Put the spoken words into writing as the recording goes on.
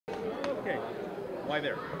Why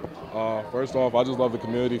there? First off, I just love the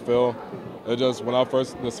community feel. It just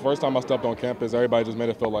this first time I stepped on campus, everybody just made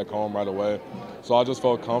it feel like home right away. So I just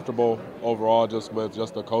felt comfortable overall just with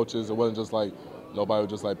just the coaches. It wasn't just like nobody was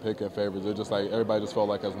just like picking favorites. It just like everybody just felt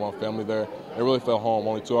like as one family there. It really felt home.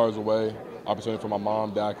 Only 2 hours away. Opportunity for my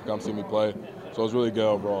mom, dad to come see me play. So it was really good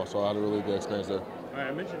overall. So I had a really good experience there. All right,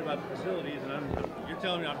 I mentioned about the facilities, and you're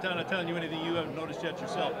telling me I'm not telling you anything you haven't noticed yet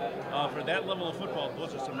yourself. For that level of football,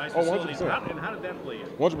 those are some nice Oh, facilities. 100%. And how did that play in?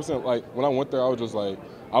 100%. Like when I went there, I was just like,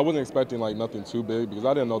 I wasn't expecting like nothing too big because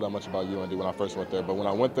I didn't know that much about UND when I first went there. But when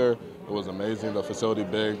I went there, it was amazing. The facility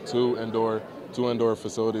big, two indoor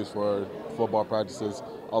facilities for football practices.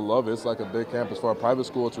 I love it. It's like a big campus for a private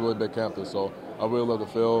school. It's a really big campus. So I really love the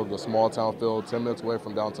field, the small town field, 10 minutes away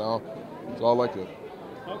from downtown. So I like it.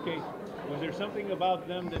 Okay. Was there something about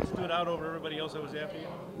them that stood out over everybody else that was after you?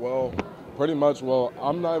 Well, pretty much. Well,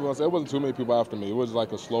 I'm not even gonna say it wasn't too many people after me. It was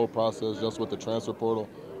like a slow process, just with the transfer portal,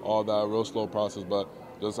 all that, real slow process. But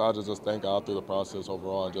I just thank God through the process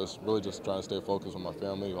overall, and just really just trying to stay focused on my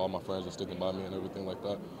family, all my friends are sticking by me and everything like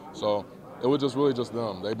that. So it was just really just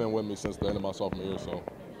them. They've been with me since the end of my sophomore year. So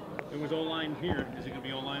It was O-line here. Is it going to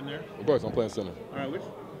be O-line there? of course I'm playing center. All right, which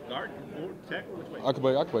guard, forward, tackle, which way? I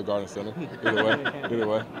could play guard and center. Either way, either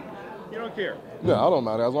way. You don't care. Yeah, I don't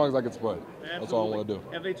matter as long as I get to play. Absolutely. That's all I want to do.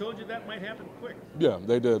 Have they told you that might happen quick? Yeah,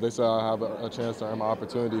 they did. They said I have a chance to earn my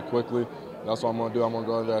opportunity quickly. That's what I'm going to do. I'm going to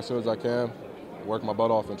go in there as soon as I can, work my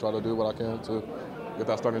butt off, and try to do what I can to get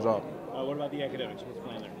that starting job. What about the academics? What's the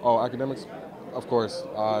plan there? Oh, academics? Of course.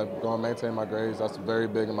 I'm going to maintain my grades. That's very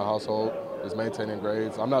big in my household, is maintaining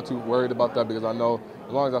grades. I'm not too worried about that because I know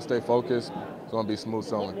as long as I stay focused, it's going to be smooth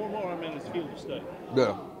sailing. More I'm in this field of study.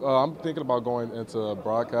 Yeah. I'm thinking about going into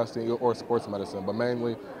broadcasting or sports medicine, but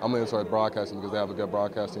mainly I'm leaning towards broadcasting because they have a good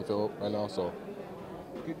broadcasting field right now. So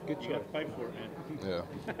Good you got to fight for it, man.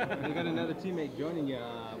 yeah. You got another teammate joining you.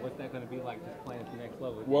 What's that going to be like, just playing at the next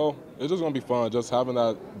level? Well, it's just going to be fun, just having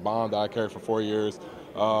that bond that I carried for 4 years.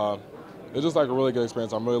 It's just like a really good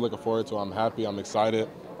experience. I'm really looking forward to it. I'm happy. I'm excited.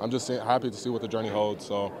 I'm just happy to see what the journey holds.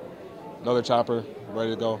 So another chapter,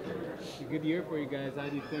 ready to go. It's a good year for you guys. How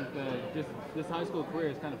do you think just this high school career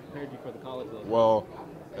has kind of prepared you for the college level? Well,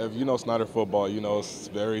 if you know Snider football, you know it's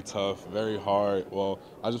very tough, very hard. Well,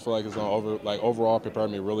 I just feel like it's going to overall prepare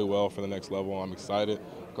me really well for the next level. I'm excited.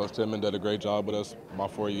 Coach Timmon did a great job with us my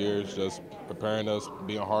 4 years, just preparing us,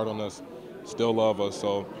 being hard on us, still love us.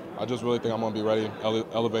 So I just really think I'm going to be ready to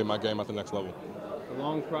elevate my game at the next level. The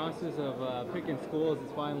long process of picking schools is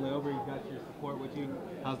finally over. You've got your support with you.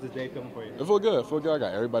 How's this day coming for you? It feels good. I feel good. I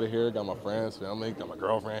got everybody here. Got my friends, family, got my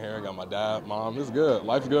girlfriend here, got my dad, mom. It's good.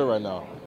 Life's good right now.